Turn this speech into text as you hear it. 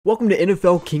Welcome to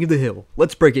NFL King of the Hill.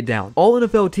 Let's break it down. All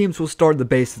NFL teams will start at the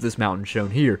base of this mountain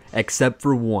shown here, except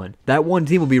for one. That one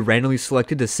team will be randomly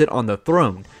selected to sit on the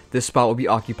throne. This spot will be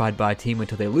occupied by a team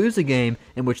until they lose a game,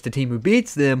 in which the team who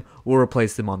beats them will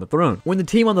replace them on the throne. When the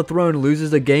team on the throne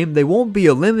loses a game, they won't be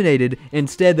eliminated,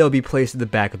 instead they'll be placed at the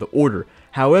back of the order.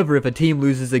 However, if a team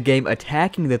loses a game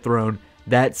attacking the throne,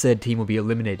 that said team will be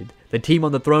eliminated. The team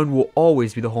on the throne will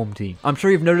always be the home team. I'm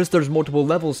sure you've noticed there's multiple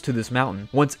levels to this mountain.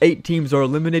 Once 8 teams are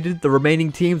eliminated, the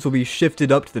remaining teams will be shifted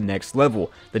up to the next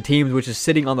level. The team which is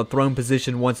sitting on the throne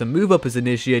position once a move up is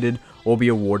initiated will be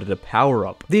awarded a power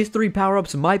up. These 3 power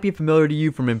ups might be familiar to you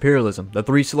from Imperialism. The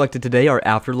 3 selected today are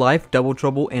Afterlife, Double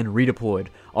Trouble, and Redeployed.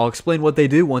 I'll explain what they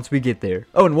do once we get there.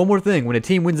 Oh, and one more thing, when a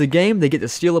team wins a game, they get to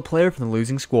steal a player from the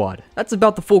losing squad. That's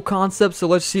about the full concept, so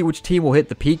let's see which team will hit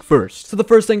the peak first. So the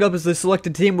first thing up is the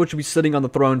selected team, which will be sitting on the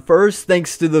throne first.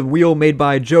 Thanks to the wheel made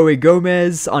by Joey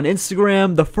Gomez on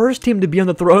Instagram, the first team to be on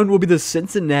the throne will be the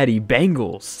Cincinnati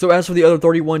Bengals. So as for the other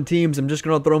 31 teams, I'm just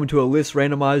going to throw them into a list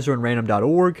randomizer on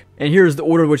random.org. And here's the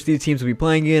order which these teams will be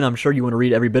playing in. I'm sure you want to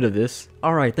read every bit of this.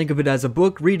 Alright, think of it as a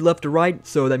book, read left to right,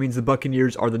 so that means the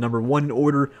Buccaneers are the number 1 in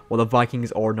order, while the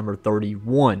Vikings are number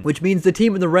 31. Which means the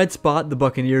team in the red spot, the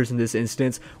Buccaneers in this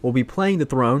instance, will be playing the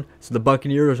throne, so the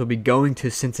Buccaneers will be going to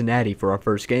Cincinnati for our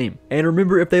first game. And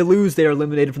remember, if they lose, they are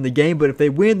eliminated from the game, but if they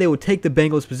win, they will take the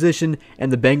Bengals position,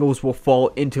 and the Bengals will fall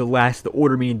into last of the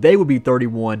order, meaning they will be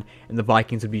 31, and the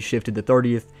Vikings would be shifted to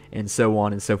 30th, and so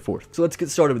on and so forth. So let's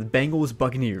get started with Bengals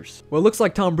Buccaneers. Well, it looks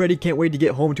like Tom Brady can't wait to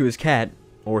get home to his cat,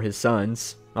 or his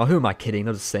sons. Oh, who am I kidding?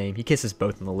 They're the same. He kisses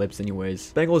both on the lips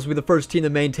anyways. Bengals will be the first team to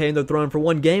maintain their throne for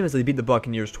one game as they beat the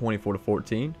Buccaneers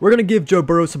 24-14. We're going to give Joe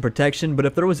Burrow some protection, but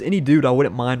if there was any dude I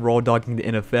wouldn't mind raw dogging the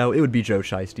NFL, it would be Joe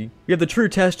Shiesty. We have the true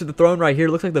test of the throne right here.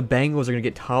 It looks like the Bengals are going to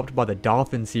get topped by the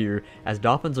Dolphins here, as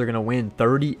Dolphins are going to win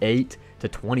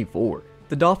 38-24.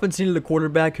 The Dolphins needed a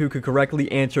quarterback who could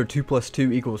correctly answer 2 +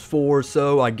 2 = 4,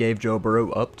 so I gave Joe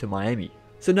Burrow up to Miami.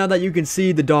 So now that you can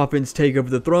see, the Dolphins take over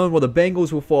the throne while the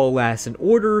Bengals will fall last in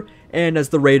order, and as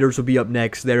the Raiders will be up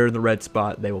next, they're in the red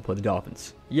spot, they will play the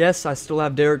Dolphins. Yes, I still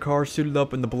have Derek Carr suited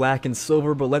up in the black and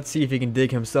silver, but let's see if he can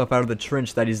dig himself out of the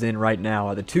trench that he's in right now.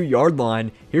 At the 2-yard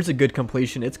line, here's a good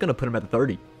completion. It's going to put him at the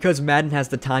 30. Because Madden has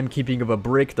the timekeeping of a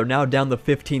brick, they're now down to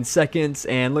 15 seconds,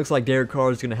 and looks like Derek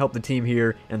Carr is going to help the team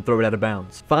here and throw it out of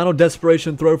bounds. Final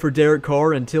desperation throw for Derek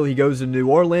Carr until he goes to New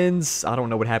Orleans. I don't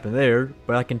know what happened there,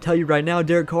 but I can tell you right now,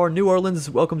 Derek Carr, New Orleans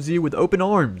welcomes you with open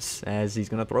arms, as he's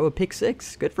going to throw a pick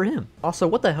 6. Good for him. Also,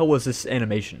 what the hell was this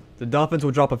animation? The Dolphins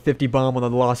will drop a 50 bomb on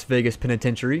the Las Vegas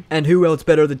Penitentiary, and who else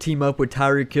better to team up with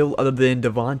Tyreek Hill other than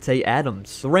Devontae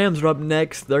Adams? The Rams are up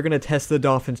next. They're going to test the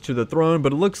Dolphins to the throne,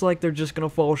 but it looks like they're just going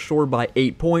to fall short by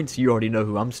 8 points. You already know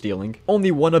who I'm stealing.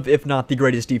 Only one of, if not the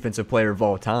greatest defensive player of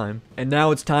all time. And now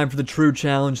it's time for the true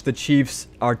challenge. The Chiefs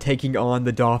are taking on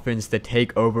the Dolphins to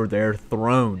take over their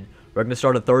throne. We're going to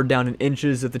start a 3rd down in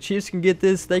inches. If the Chiefs can get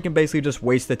this, they can basically just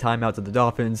waste the timeouts of the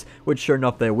Dolphins, which sure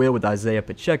enough they will with Isaiah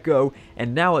Pacheco.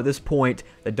 And now at this point,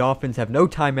 the Dolphins have no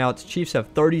timeouts. Chiefs have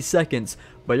 30 seconds.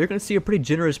 But you're going to see a pretty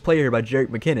generous play here by Jerick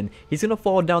McKinnon. He's going to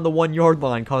fall down the 1-yard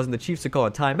line, causing the Chiefs to call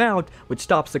a timeout, which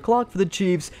stops the clock for the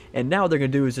Chiefs. And now what they're going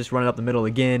to do is just run it up the middle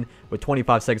again with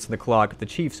 25 seconds on the clock. The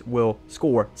Chiefs will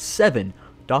score 7.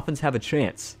 Dolphins have a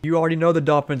chance. You already know the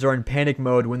Dolphins are in panic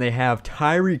mode when they have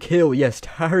Tyreek Hill. Yes,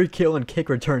 Tyreek Hill in kick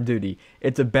return duty.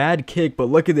 It's a bad kick, but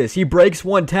look at this. He breaks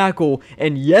 1 tackle,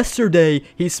 and yesterday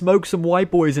he smoked some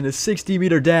white boys in a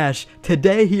 60-meter dash.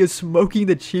 Today he is smoking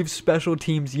the Chiefs special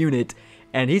teams unit,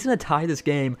 and he's going to tie this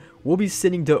game. We'll be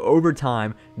sitting to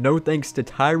overtime, no thanks to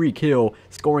Tyreek Hill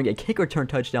scoring a kick return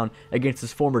touchdown against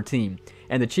his former team.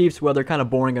 And the Chiefs, well, they're kind of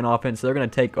boring on offense, so they're going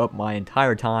to take up my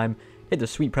entire time. Hit the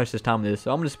sweet precious time of this,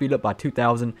 so I'm going to speed up by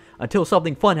 2,000 until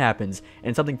something fun happens,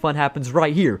 and something fun happens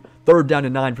right here. 3rd down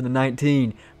and 9 from the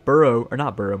 19.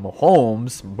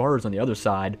 Mahomes, Burrow's on the other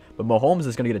side, but Mahomes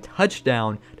is going to get a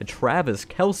touchdown to Travis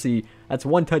Kelce. That's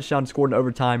 1 touchdown scored in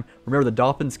overtime. Remember, the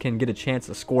Dolphins can get a chance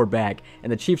to score back,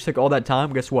 and the Chiefs took all that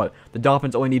time. Guess what? The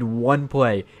Dolphins only need 1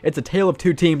 play. It's a tale of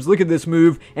 2 teams. Look at this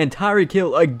move, and Tyreek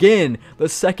Hill again, the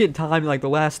 2nd time in like the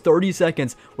last 30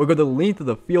 seconds, will go the length of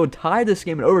the field, tie this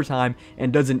game in overtime,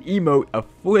 and does an emote, a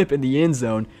flip in the end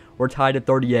zone. We're tied at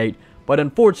 38. But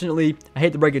unfortunately, I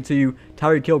hate to break it to you,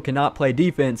 Tyreek Hill cannot play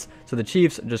defense, so the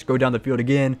Chiefs just go down the field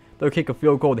again. They'll kick a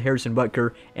field goal with Harrison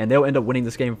Butker, and they'll end up winning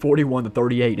this game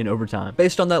 41-38 in overtime.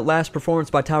 Based on that last performance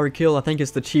by Tyreek Hill, I think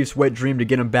it's the Chiefs' wet dream to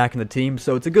get him back in the team,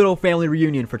 so it's a good old family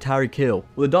reunion for Tyreek Hill.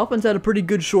 Well, the Dolphins had a pretty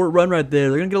good short run right there.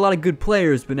 They're going to get a lot of good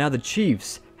players, but now the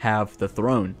Chiefs have the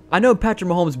throne. I know Patrick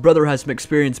Mahomes' brother has some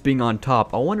experience being on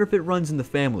top. I wonder if it runs in the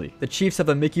family. The Chiefs have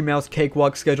a Mickey Mouse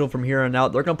cakewalk scheduled from here on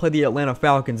out. They're going to play the Atlanta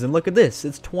Falcons, and look at this.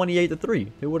 It's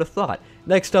 28-3. Who would have thought?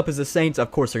 Next up is the Saints.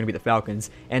 Of course, they're going to be the Falcons.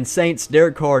 And Saints,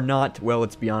 Derek Carr, not, well,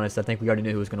 let's be honest, I think we already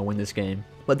knew who was going to win this game.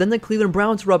 But then the Cleveland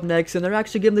Browns are up next, and they're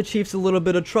actually giving the Chiefs a little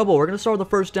bit of trouble. We're going to start with the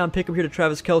first down pick up here to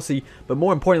Travis Kelce, but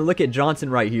more importantly, look at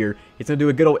Johnson right here. He's going to do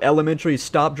a good old elementary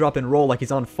stop, drop, and roll like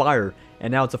he's on fire.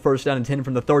 And now it's a first down and 10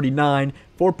 from the 39.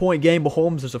 4-point game.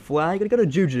 Mahomes, there's a flag. Going to go to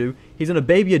Juju. He's going to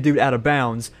baby a dude out of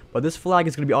bounds, but this flag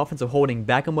is going to be offensive holding.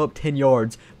 Back him up 10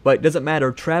 yards, but it doesn't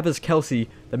matter. Travis Kelce,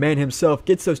 the man himself,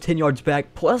 gets those 10 yards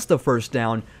back plus the first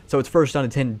down. So it's first down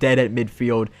and 10 dead at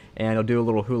midfield, and he'll do a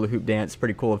little hula hoop dance.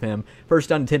 Pretty cool of him. First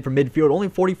down and 10 from midfield. Only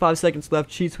 45 seconds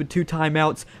left. Chiefs with 2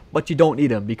 timeouts, but you don't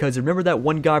need them because remember that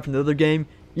one guy from the other game?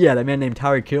 Yeah, that man named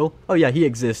Tyreek Hill. Oh yeah, he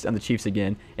exists on the Chiefs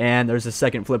again. And there's a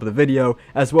second flip of the video,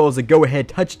 as well as a go-ahead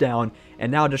touchdown.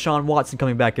 And now Deshaun Watson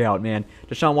coming back out, man.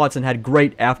 Deshaun Watson had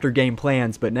great after-game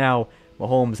plans, but now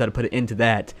Mahomes had to put it into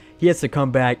that. He has to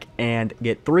come back and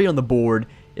get 3 on the board.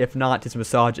 If not, his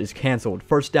massage is canceled.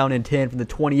 First down and 10 from the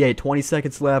 28. 20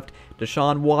 seconds left.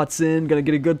 Deshaun Watson going to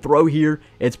get a good throw here.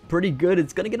 It's pretty good.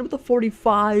 It's going to get him to the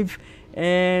 45.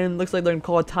 And looks like they're going to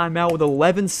call a timeout with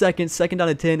 11 seconds. Second down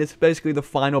and 10. It's basically the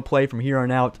final play from here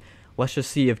on out. Let's just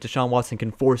see if Deshaun Watson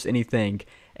can force anything.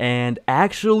 And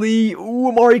actually, ooh,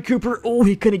 Amari Cooper. Oh,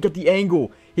 he couldn't get the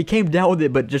angle. He came down with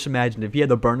it, but just imagine if he had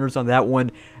the burners on that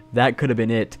one, that could have been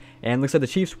it. And looks like the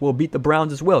Chiefs will beat the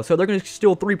Browns as well. So they're going to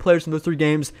steal 3 players from those 3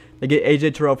 games. They get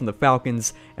A.J. Terrell from the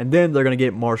Falcons. And then they're going to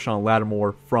get Marshawn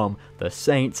Lattimore from the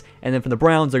Saints. And then from the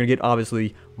Browns, they're going to get,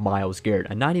 obviously, Myles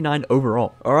Garrett. A 99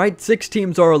 overall. Alright, 6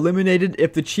 teams are eliminated.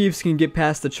 If the Chiefs can get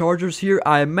past the Chargers here,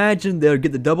 I imagine they'll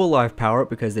get the double life power up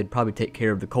because they'd probably take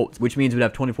care of the Colts. Which means we'd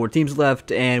have 24 teams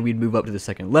left and we'd move up to the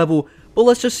second level. But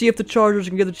let's just see if the Chargers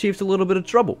can give the Chiefs a little bit of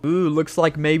trouble. Ooh, looks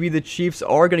like maybe the Chiefs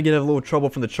are going to get a little trouble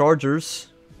from the Chargers.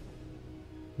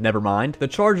 Never mind. The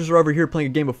Chargers are over here playing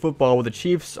a game of football while the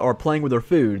Chiefs are playing with their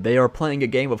food. They are playing a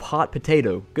game of hot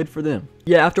potato. Good for them.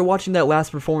 Yeah, after watching that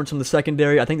last performance from the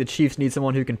secondary, I think the Chiefs need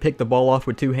someone who can pick the ball off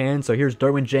with 2 hands. So here's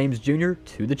Derwin James Jr.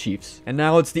 to the Chiefs. And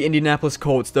now it's the Indianapolis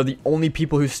Colts. They're the only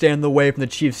people who stand in the way from the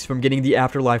Chiefs from getting the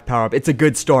afterlife power-up. It's a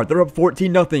good start. They're up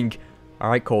 14-0.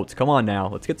 Alright, Colts, come on now.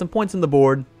 Let's get some points on the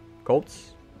board.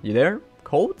 Colts, you there?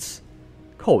 Colts?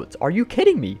 Colts, are you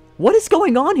kidding me? What is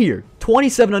going on here?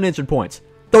 27 unanswered points.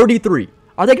 33.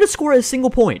 Are they going to score a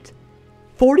single point?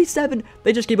 47?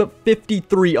 They just gave up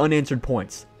 53 unanswered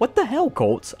points. What the hell,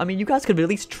 Colts? I mean, you guys could have at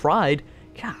least tried.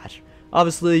 Gosh.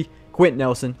 Obviously, Quentin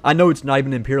Nelson. I know it's not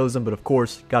even imperialism, but of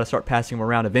course, got to start passing him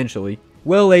around eventually.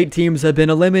 Well, 8 teams have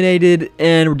been eliminated,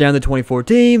 and we're down to 24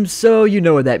 teams, so you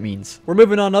know what that means. We're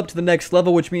moving on up to the next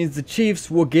level, which means the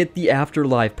Chiefs will get the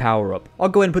Afterlife power-up. I'll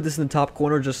go ahead and put this in the top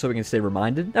corner just so we can stay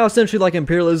reminded. Now, essentially like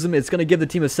Imperialism, it's going to give the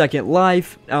team a second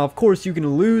life. Now, of course, you can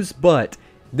lose, but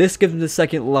this gives them the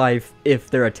second life if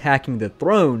they're attacking the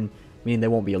throne, meaning they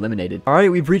won't be eliminated.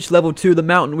 Alright, we've reached level 2 of the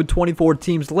mountain with 24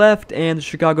 teams left, and the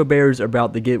Chicago Bears are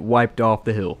about to get wiped off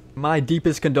the hill. My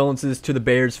deepest condolences to the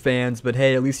Bears fans, but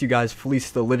hey, at least you guys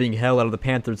fleeced the living hell out of the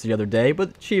Panthers the other day,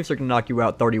 but the Chiefs are going to knock you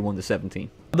out 31-17.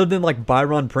 Other than like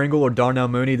Byron Pringle or Darnell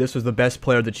Mooney, this was the best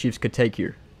player the Chiefs could take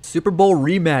here. Super Bowl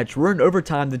rematch. We're in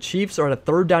overtime. The Chiefs are at a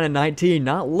 3rd down and 19,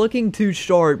 not looking too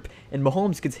sharp, and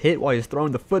Mahomes gets hit while he's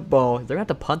throwing the football. They're going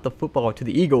to have to punt the football to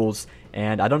the Eagles,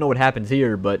 and I don't know what happens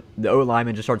here, but the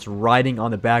O-lineman just starts riding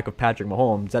on the back of Patrick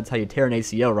Mahomes. That's how you tear an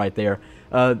ACL right there.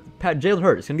 Jalen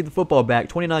Hurts going to get the football back,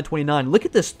 29-29. Look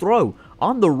at this throw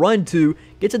on the run to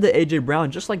get to the A.J.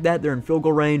 Brown. Just like that, they're in field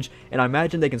goal range, and I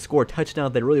imagine they can score a touchdown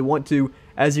if they really want to.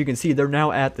 As you can see, they're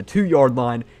now at the 2-yard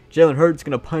line. Jalen Hurts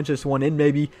going to punch this one in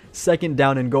maybe. 2nd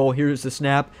down and goal. Here's the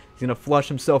snap. He's going to flush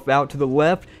himself out to the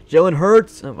left. Jalen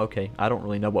Hurts. Okay, I don't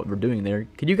really know what we're doing there.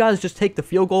 Could you guys just take the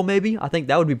field goal maybe? I think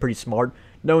that would be pretty smart.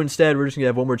 No, instead, we're just going to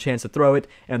have one more chance to throw it.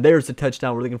 And there's the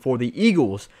touchdown we're looking for. The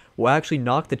Eagles will actually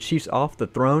knock the Chiefs off the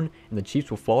throne, and the Chiefs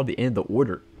will fall to the end of the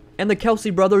order. And the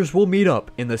Kelce brothers will meet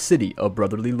up in the city of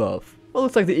brotherly love. Well,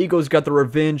 looks like the Eagles got the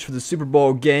revenge for the Super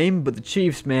Bowl game, but the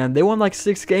Chiefs, man, they won like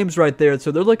 6 games right there,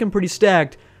 so they're looking pretty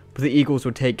stacked. But the Eagles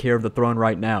will take care of the throne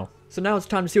right now. So now it's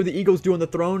time to see what the Eagles do on the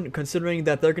throne, considering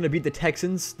that they're going to beat the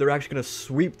Texans. They're actually going to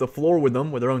sweep the floor with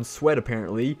them, with their own sweat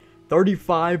apparently.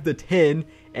 35-10,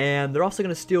 and they're also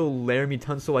going to steal Laramie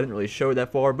Tunsil. I didn't really show it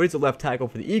that far, but he's a left tackle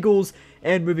for the Eagles.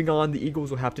 And moving on, the Eagles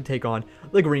will have to take on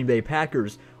the Green Bay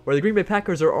Packers. where the Green Bay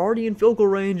Packers are already in field goal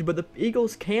range, but the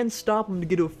Eagles can stop them to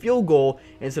get to a field goal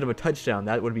instead of a touchdown.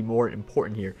 That would be more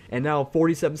important here. And now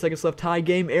 47 seconds left, tie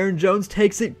game. Aaron Jones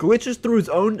takes it, glitches through his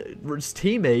own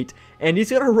teammate, and he's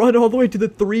going to run all the way to the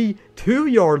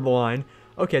 2-yard line.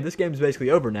 Okay, this game is basically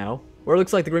over now. Where it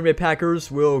looks like the Green Bay Packers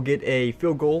will get a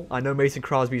field goal. I know Mason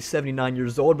Crosby is 79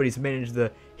 years old, but he's managed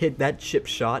to hit that chip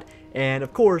shot. And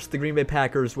of course, the Green Bay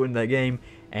Packers win that game,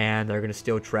 and they're going to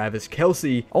steal Travis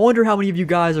Kelce. I wonder how many of you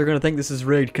guys are going to think this is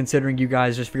rigged, considering you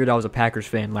guys just figured I was a Packers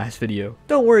fan last video.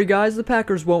 Don't worry guys, the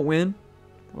Packers won't win.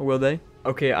 Or will they?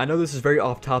 Okay, I know this is very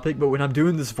off topic, but when I'm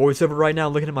doing this voiceover right now,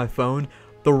 looking at my phone,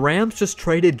 the Rams just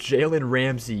traded Jalen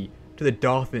Ramsey to the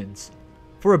Dolphins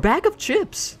for a bag of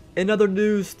chips. In other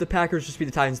news, the Packers just beat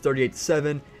the Titans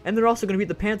 38-7, and they're also going to beat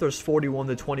the Panthers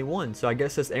 41-21. So I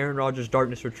guess this Aaron Rodgers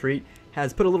darkness retreat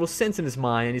has put a little sense in his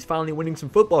mind, and he's finally winning some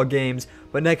football games.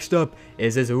 But next up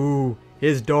is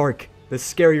his dark, the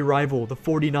scary rival, the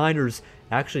 49ers.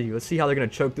 Actually, let's see how they're going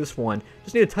to choke this one.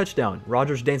 Just need a touchdown.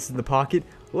 Rodgers dances in the pocket.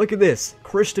 Look at this.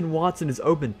 Christian Watson is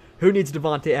open. Who needs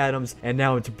Devontae Adams? And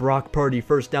now it's Brock Purdy.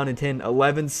 First down and 10,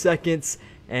 11 seconds.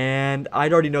 And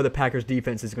I'd already know the Packers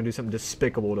defense is going to do something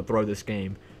despicable to throw this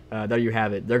game. There you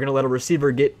have it. They're going to let a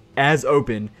receiver get as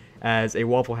open as a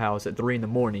Waffle House at 3 in the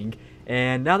morning.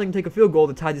 And now they can take a field goal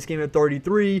to tie this game at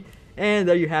 33. And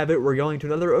there you have it. We're going to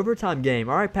another overtime game.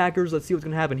 All right, Packers, let's see what's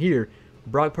going to happen here.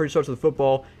 Brock Purdy starts with the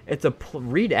football. It's a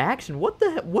read action. What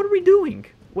the heck? What are we doing?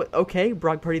 What? Okay,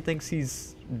 Brock Purdy thinks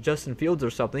he's Justin Fields or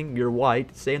something. You're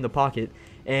white. Stay in the pocket.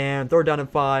 And third down and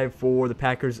 5 for the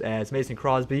Packers as Mason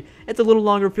Crosby. It's a little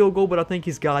longer field goal, but I think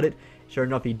he's got it. Sure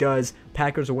enough, he does.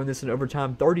 Packers will win this in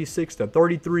overtime,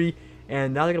 36-33.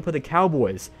 And now they're going to play the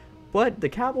Cowboys. But the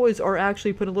Cowboys are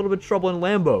actually putting a little bit of trouble in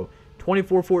Lambeau.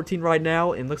 24-14 right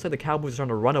now, and looks like the Cowboys are trying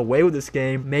to run away with this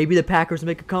game. Maybe the Packers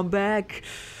make a comeback.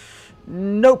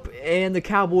 Nope. And the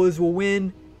Cowboys will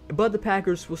win. But the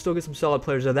Packers will still get some solid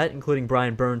players out of that, including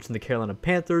Brian Burns from the Carolina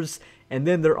Panthers. And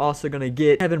then they're also going to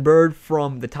get Kevin Byrd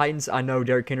from the Titans. I know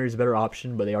Derrick Henry is a better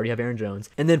option, but they already have Aaron Jones.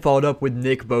 And then followed up with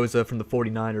Nick Bosa from the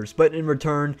 49ers. But in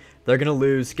return, they're going to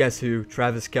lose, guess who?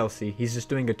 Travis Kelce. He's just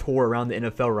doing a tour around the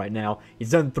NFL right now.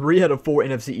 He's done 3 out of 4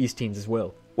 NFC East teams as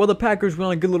well. Well, the Packers went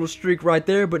on a good little streak right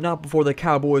there, but not before the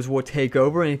Cowboys will take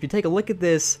over. And if you take a look at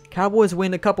this, Cowboys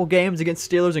win a couple games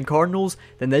against Steelers and Cardinals,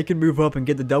 then they can move up and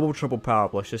get the double-triple power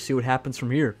up. Let's just see what happens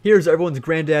from here. Here's everyone's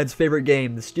granddad's favorite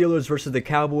game, the Steelers versus the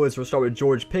Cowboys. We'll start with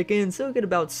George Pickens. He'll get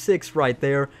about 6 right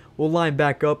there. We'll line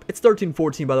back up. It's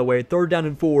 13-14, by the way. Third down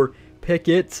and 4.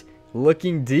 Pickett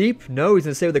looking deep. No, he's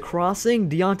going to stay with the crossing.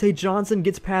 Deontay Johnson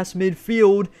gets past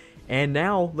midfield. And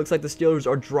now, looks like the Steelers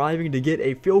are driving to get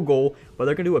a field goal, but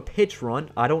they're going to do a pitch run.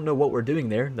 I don't know what we're doing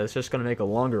there. That's just going to make a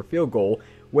longer field goal,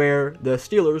 where the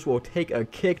Steelers will take a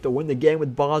kick to win the game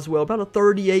with Boswell, about a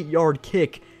 38-yard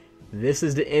kick. This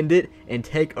is to end it and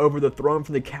take over the throne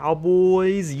from the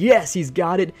Cowboys. Yes, he's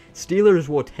got it. Steelers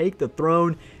will take the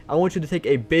throne. I want you to take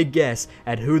a big guess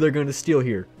at who they're going to steal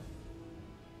here.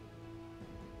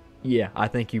 Yeah, I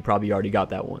think you probably already got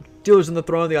that one. Steelers on the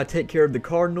throne, they got to take care of the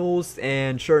Cardinals,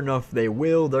 and sure enough, they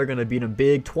will. They're going to beat them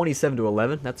big,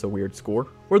 27-11. That's a weird score.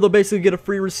 Where they'll basically get a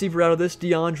free receiver out of this,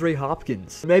 DeAndre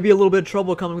Hopkins. Maybe a little bit of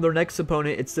trouble coming with their next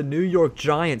opponent. It's the New York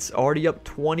Giants, already up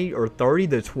 20 or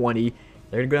 30-20.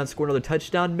 They're going to go down and score another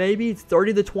touchdown, maybe. It's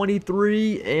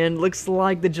 30-23, and looks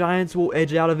like the Giants will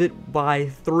edge out of it by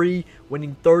 3,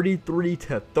 winning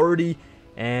 33-30,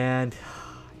 and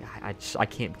I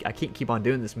can't keep on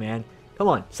doing this, man. Come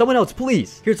on, someone else,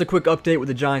 please. Here's a quick update with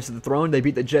the Giants at the throne. They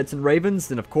beat the Jets and Ravens,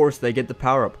 and of course, they get the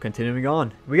power-up. Continuing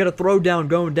on. We got a throwdown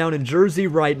going down in Jersey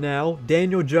right now.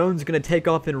 Daniel Jones is going to take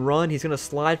off and run. He's going to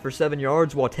slide for 7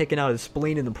 yards while taking out his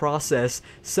spleen in the process.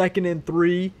 2nd and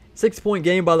 3. 6-point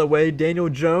game, by the way. Daniel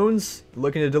Jones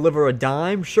looking to deliver a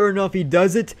dime. Sure enough, he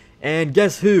does it. And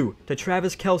guess who? To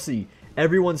Travis Kelce.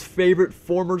 Everyone's favorite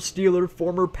former Steeler,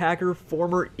 former Packer,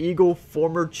 former Eagle,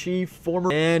 former Chief,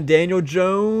 former... And Daniel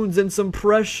Jones and some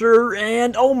pressure.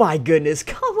 And oh my goodness,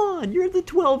 come on. You're at the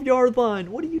 12-yard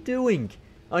line. What are you doing?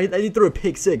 Oh, he threw a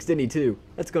pick 6, didn't he, too?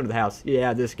 Let's go to the house.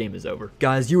 Yeah, this game is over.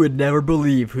 Guys, you would never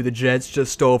believe who the Jets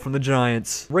just stole from the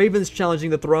Giants. Ravens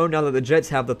challenging the throne now that the Jets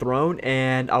have the throne,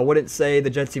 and I wouldn't say the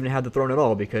Jets even have the throne at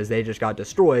all because they just got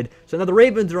destroyed. So now the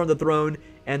Ravens are on the throne,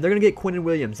 and they're going to get Quinnen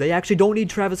Williams. They actually don't need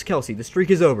Travis Kelce. The streak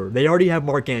is over. They already have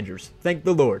Mark Andrews. Thank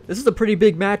the Lord. This is a pretty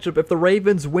big matchup. If the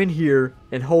Ravens win here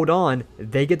and hold on,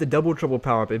 they get the double-triple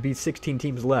power-up. It'd be 16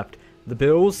 teams left. The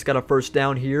Bills got a first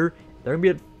down here. They're going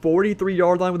to be at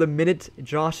 43-yard line with a minute.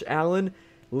 Josh Allen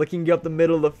Looking up the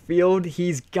middle of the field.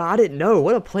 He's got it. No,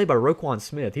 what a play by Roquan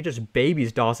Smith. He just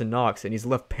babies Dawson Knox, and he's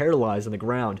left paralyzed on the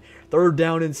ground. 3rd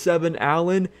down and 7.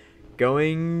 Allen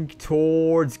going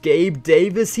towards Gabe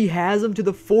Davis. He has him to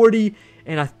the 40.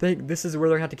 And I think this is where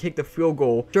they're going to have to kick the field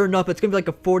goal. Sure enough, it's going to be like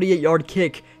a 48-yard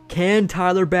kick. Can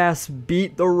Tyler Bass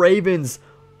beat the Ravens?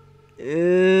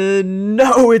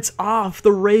 No, it's off.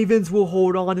 The Ravens will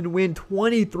hold on and win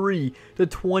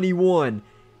 23-21.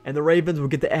 And the Ravens will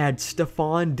get to add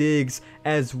Stephon Diggs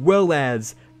as well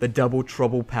as the double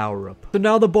trouble power-up. So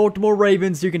now the Baltimore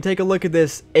Ravens, you can take a look at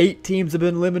this. 8 teams have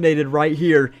been eliminated right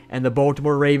here. And the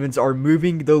Baltimore Ravens are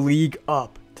moving the league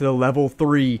up to the level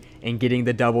 3 and getting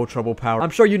the double trouble power. I'm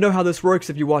sure you know how this works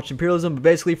if you watch Imperialism, but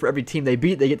basically for every team they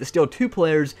beat, they get to steal 2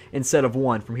 players instead of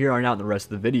 1 from here on out in the rest of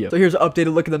the video. So here's an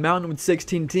updated look at the mountain with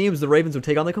 16 teams. The Ravens will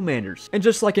take on the Commanders. And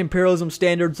just like Imperialism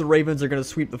standards, the Ravens are going to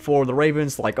sweep the floor. The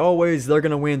Ravens, like always, they're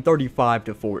going to win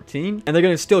 35-14. And they're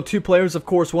going to steal 2 players, of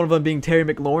course, one of them being Terry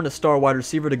McLaurin, a star wide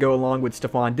receiver to go along with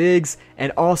Stephon Diggs.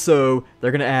 And also,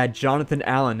 they're going to add Jonathan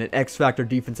Allen, an X-Factor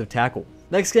defensive tackle.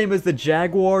 Next game is the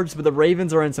Jaguars, but the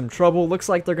Ravens are in some trouble. Looks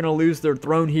like they're going to lose their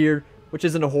throne here, which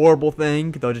isn't a horrible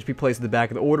thing. They'll just be placed in the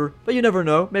back of the order. But you never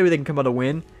know. Maybe they can come out a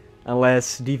win.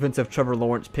 Unless defensive Trevor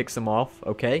Lawrence picks them off.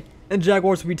 Okay. And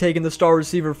Jaguars will be taking the star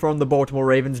receiver from the Baltimore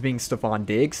Ravens being Stephon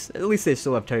Diggs. At least they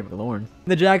still have Terry McLaurin. And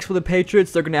the Jags for the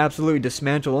Patriots, they're going to absolutely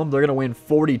dismantle them. They're going to win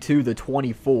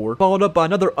 42-24. Followed up by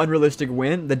another unrealistic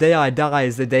win. The day I die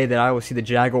is the day that I will see the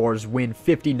Jaguars win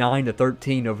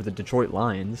 59-13 over the Detroit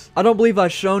Lions. I don't believe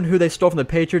I've shown who they stole from the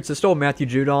Patriots. They stole Matthew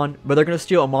Judon, but they're going to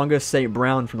steal Amon St.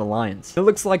 Brown from the Lions. It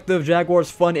looks like the Jaguars'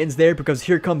 fun ends there because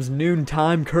here comes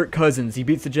noontime Kirk Cousins. He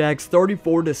beats the Jags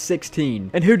 34-16.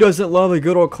 And who doesn't love a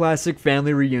good old classic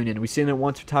family reunion? We've seen it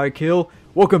once with Tyreek Hill.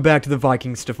 Welcome back to the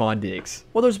Vikings, Stephon Diggs.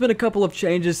 Well, there's been a couple of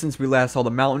changes since we last saw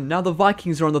the mountain. Now the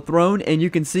Vikings are on the throne, and you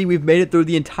can see we've made it through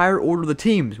the entire order of the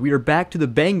teams. We are back to the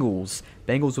Bengals.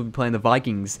 Bengals will be playing the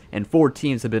Vikings, and 4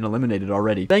 teams have been eliminated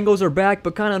already. Bengals are back,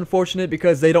 but kind of unfortunate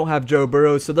because they don't have Joe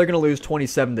Burrow, so they're going to lose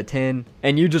 27-10.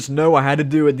 And you just know I had to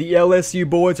do it. The LSU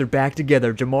boys are back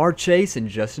together. Jamar Chase and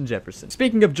Justin Jefferson.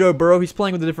 Speaking of Joe Burrow, he's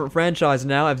playing with a different franchise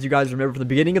now. As you guys remember from the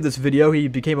beginning of this video, he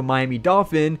became a Miami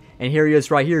Dolphin, and here he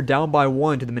is right here, down by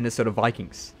 1 to the Minnesota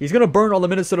Vikings. He's going to burn all the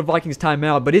Minnesota Vikings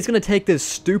timeout, but he's going to take this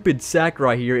stupid sack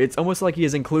right here. It's almost like he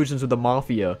has inclusions with the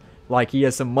Mafia. Like he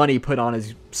has some money put on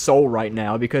his soul right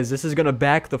now because this is going to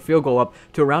back the field goal up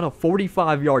to around a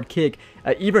 45-yard kick,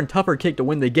 an even tougher kick to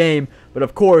win the game. But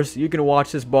of course, you can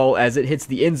watch this ball as it hits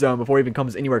the end zone before it even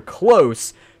comes anywhere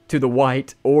close to the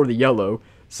white or the yellow.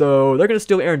 So they're going to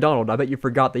steal Aaron Donald. I bet you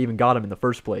forgot they even got him in the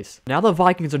first place. Now the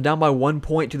Vikings are down by 1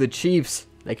 point to the Chiefs.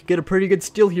 They could get a pretty good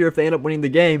steal here if they end up winning the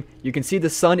game. You can see the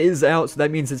sun is out, so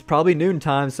that means it's probably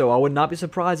noontime, so I would not be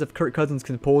surprised if Kirk Cousins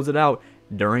can pull it out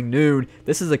during noon.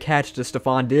 This is a catch to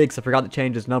Stephon Diggs. I forgot to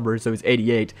change his number, so he's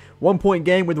 88. 1 point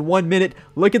game with 1 minute.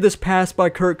 Look at this pass by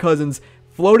Kirk Cousins.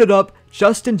 Floated up.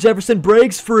 Justin Jefferson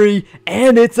breaks free,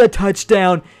 and it's a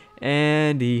touchdown.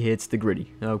 And he hits the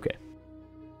gritty. Okay.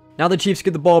 Now the Chiefs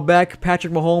get the ball back.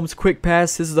 Patrick Mahomes, quick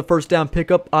pass. This is a first down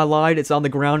pickup. I lied. It's on the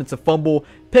ground. It's a fumble.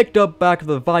 Picked up back to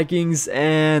the Vikings.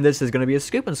 And this is going to be a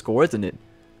scoop and score, isn't it?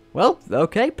 Well,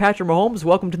 okay, Patrick Mahomes,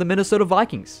 welcome to the Minnesota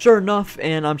Vikings. Sure enough,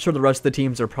 and I'm sure the rest of the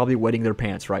teams are probably wetting their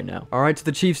pants right now. Alright, so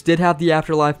the Chiefs did have the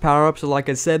Afterlife power-up, so like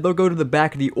I said, they'll go to the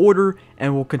back of the order,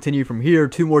 and we'll continue from here.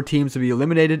 2 more teams will be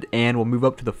eliminated, and we'll move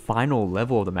up to the final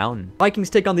level of the mountain. Vikings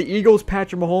take on the Eagles.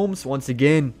 Patrick Mahomes, once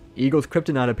again, Eagles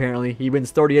kryptonite apparently. He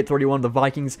wins 38-31 of the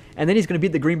Vikings, and then he's going to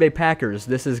beat the Green Bay Packers.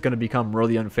 This is going to become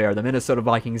really unfair. The Minnesota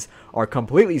Vikings are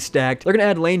completely stacked. They're going to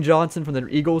add Lane Johnson from the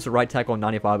Eagles, a right tackle,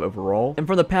 95 overall. And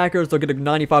from the Packers, they'll get a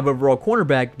 95 overall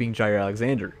cornerback being Jair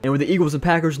Alexander. And with the Eagles and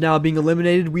Packers now being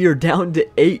eliminated, we are down to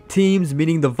 8 teams,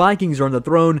 meaning the Vikings are on the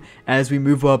throne as we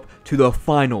move up to the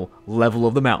final level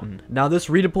of the mountain. Now this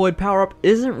redeployed power-up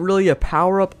isn't really a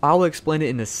power-up. I'll explain it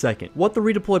in a second. What the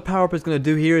redeployed power-up is going to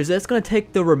do here is it's going to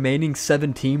take the remaining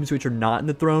 7 teams which are not in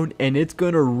the throne, and it's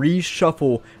going to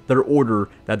reshuffle their order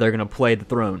that they're going to play the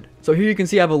throne. So here you can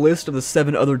see I have a list of the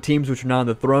 7 other teams which are not on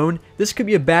the throne. This could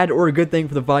be a bad or a good thing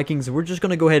for the Vikings. We're just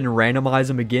going to go ahead and randomize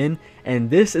them again, and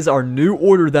this is our new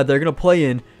order that they're going to play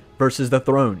in versus the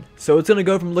throne. So it's going to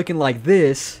go from looking like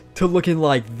this to looking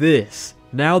like this.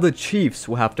 Now the Chiefs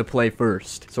will have to play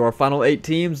first. So our final 8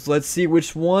 teams, let's see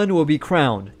which one will be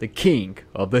crowned the king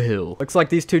of the hill. Looks like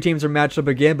these 2 teams are matched up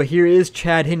again, but here is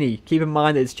Chad Henne. Keep in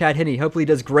mind that it's Chad Henne. Hopefully he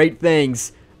does great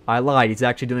things I lied. He's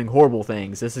actually doing horrible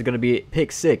things. This is going to be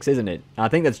pick 6, isn't it? I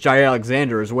think that's Jair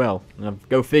Alexander as well.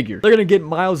 Go figure. They're going to get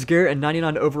Myles Garrett, a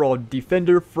 99 overall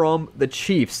defender from the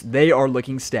Chiefs. They are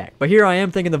looking stacked. But here I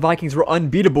am thinking the Vikings were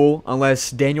unbeatable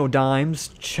unless Daniel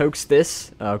Dimes chokes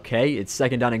this. Okay, it's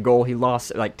 2nd down and goal. He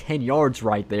lost like 10 yards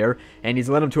right there, and he's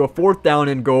led him to a 4th down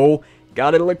and goal.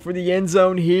 Gotta look for the end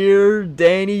zone here.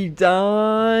 Danny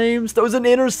Dimes throws an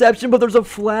interception, but there's a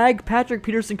flag. Patrick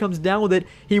Peterson comes down with it.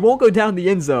 He won't go down the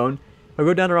end zone. He'll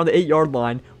go down around the 8-yard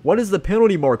line. What is the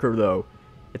penalty marker, though?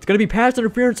 It's going to be pass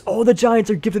interference. Oh, the Giants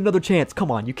are given another chance.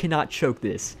 Come on, you cannot choke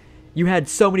this. You had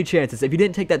so many chances. If you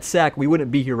didn't take that sack, we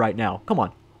wouldn't be here right now. Come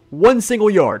on. 1 single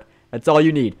yard. That's all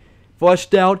you need.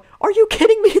 Flushed out. Are you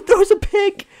kidding me? He throws a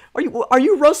pick. Are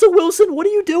you Russell Wilson? What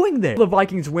are you doing there? The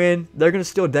Vikings win. They're going to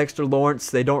steal Dexter Lawrence.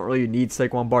 They don't really need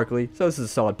Saquon Barkley, so this is a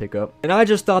solid pickup. And I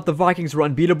just thought the Vikings were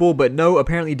unbeatable, but no,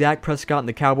 apparently Dak Prescott and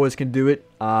the Cowboys can do it.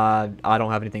 I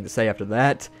don't have anything to say after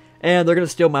that. And they're going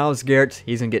to steal Myles Garrett.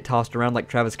 He's going to get tossed around like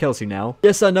Travis Kelce now.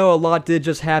 Yes, I know a lot did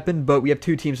just happen, but we have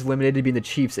 2 teams eliminated, being the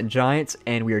Chiefs and Giants,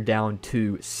 and we are down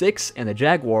to 6, and the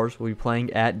Jaguars will be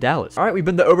playing at Dallas. All right, we've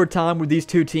been to overtime with these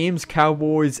 2 teams,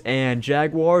 Cowboys and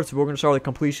Jaguars. We're going to start with a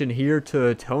completion here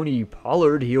to Tony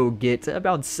Pollard. He'll get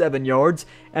about 7 yards,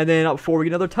 and then up 4, we get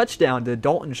another touchdown to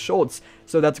Dalton Schultz.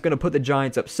 So that's going to put the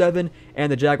Giants up 7,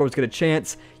 and the Jaguars get a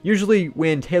chance. Usually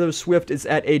when Taylor Swift is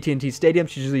at AT&T Stadium,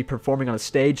 she's usually performing on a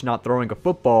stage, not throwing a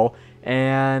football.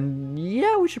 And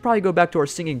yeah, we should probably go back to our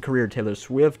singing career, Taylor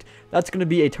Swift. That's going to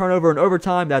be a turnover in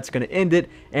overtime. That's going to end it,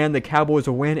 and the Cowboys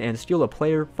will win and steal a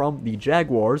player from the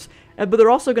Jaguars. But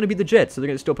they're also going to be the Jets, so they're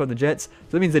going to still play the Jets.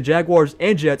 So that means the Jaguars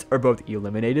and Jets are both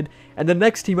eliminated. And the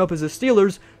next team up is the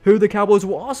Steelers, who the Cowboys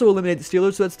will also eliminate the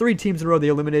Steelers. So that's 3 teams in a row they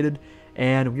eliminated.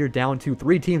 And we are down to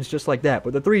 3 teams just like that.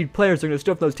 But the 3 players are going to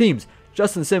steal from those teams.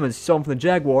 Justin Simmons stole from the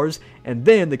Jaguars, and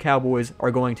then the Cowboys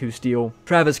are going to steal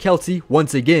Travis Kelce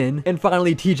once again, and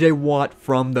finally TJ Watt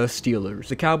from the Steelers.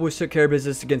 The Cowboys took care of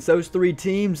business against those 3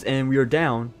 teams, and we are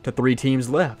down to 3 teams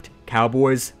left.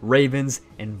 Cowboys, Ravens,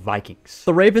 and Vikings.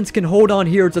 The Ravens can hold on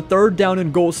here. It's a 3rd down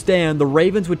and goal stand. The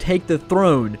Ravens would take the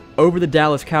throne over the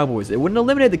Dallas Cowboys. It wouldn't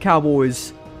eliminate the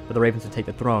Cowboys, but the Ravens would take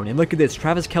the throne. And look at this.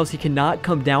 Travis Kelce cannot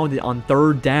come down on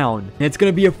 3rd down. And it's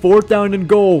going to be a 4th down and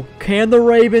goal. Can the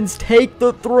Ravens take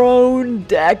the throne?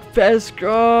 Dak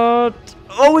Prescott.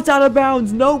 Oh, it's out of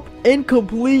bounds. Nope.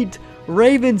 Incomplete.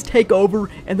 Ravens take over,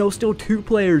 and they'll steal 2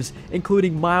 players,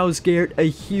 including Myles Garrett, a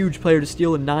huge player to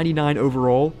steal, a 99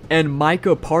 overall, and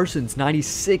Micah Parsons,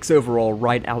 96 overall,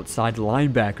 right outside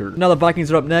linebacker. Now the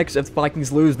Vikings are up next. If the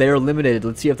Vikings lose, they are eliminated.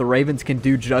 Let's see if the Ravens can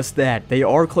do just that. They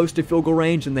are close to field goal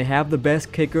range, and they have the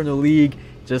best kicker in the league.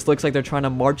 Just looks like they're trying to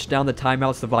march down the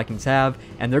timeouts the Vikings have,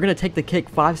 and they're going to take the kick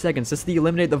 5 seconds. This is to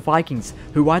eliminate the Vikings,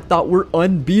 who I thought were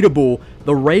unbeatable.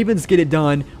 The Ravens get it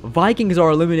done, Vikings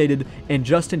are eliminated, and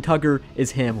Justin Tucker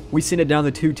is him. We send it down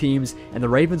the 2 teams, and the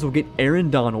Ravens will get Aaron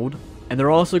Donald, and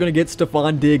they're also going to get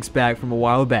Stephon Diggs back from a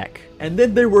while back. And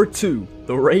then there were 2,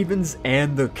 the Ravens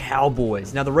and the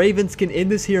Cowboys. Now the Ravens can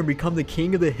end this here and become the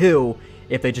king of the hill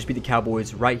if they just beat the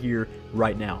Cowboys right here,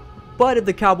 right now. But if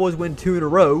the Cowboys win 2 in a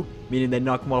row, meaning they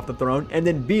knock them off the throne, and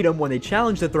then beat them when they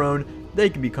challenge the throne, they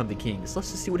can become the kings.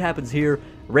 Let's just see what happens here.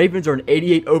 Ravens are an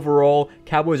 88 overall,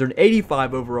 Cowboys are an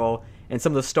 85 overall, and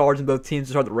some of the stars in both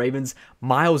teams are the Ravens: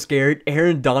 Myles Garrett,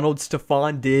 Aaron Donald,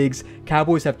 Stephon Diggs.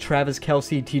 Cowboys have Travis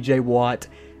Kelce, TJ Watt.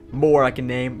 More I can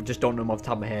name, just don't know them off the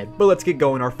top of my head. But let's get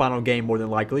going. Our final game, more than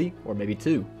likely, or maybe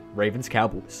 2.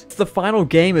 Ravens-Cowboys. It's the final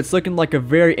game. It's looking like a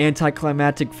very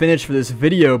anticlimactic finish for this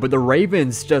video, but the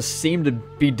Ravens just seem to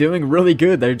be doing really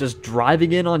good. They're just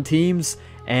driving in on teams,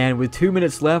 and with 2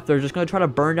 minutes left, they're just going to try to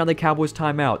burn down the Cowboys'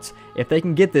 timeouts. If they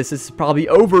can get this, this is probably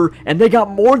over, and they got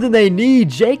more than they need.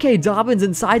 J.K. Dobbins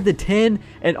inside the 10,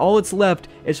 and all it's left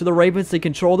is for the Ravens to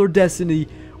control their destiny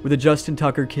with a Justin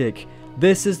Tucker kick.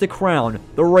 This is the crown,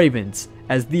 the Ravens,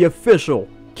 as the official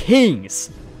kings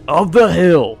of the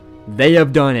hill. They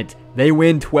have done it. They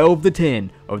win 12-10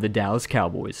 over the Dallas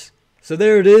Cowboys. So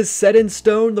there it is, set in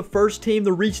stone. The first team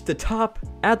to reach the top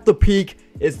at the peak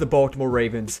is the Baltimore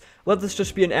Ravens. Let this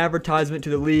just be an advertisement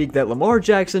to the league that Lamar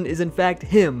Jackson is in fact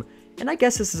him. And I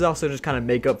guess this is also just kind of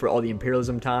make up for all the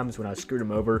imperialism times when I screwed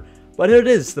him over. But here it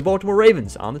is, the Baltimore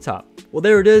Ravens on the top. Well,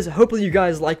 there it is. Hopefully you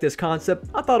guys like this concept.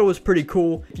 I thought it was pretty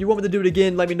cool. If you want me to do it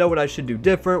again, let me know what I should do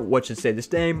different, what should stay the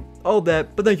same, all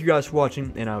that. But thank you guys for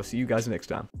watching, and I will see you guys next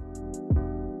time.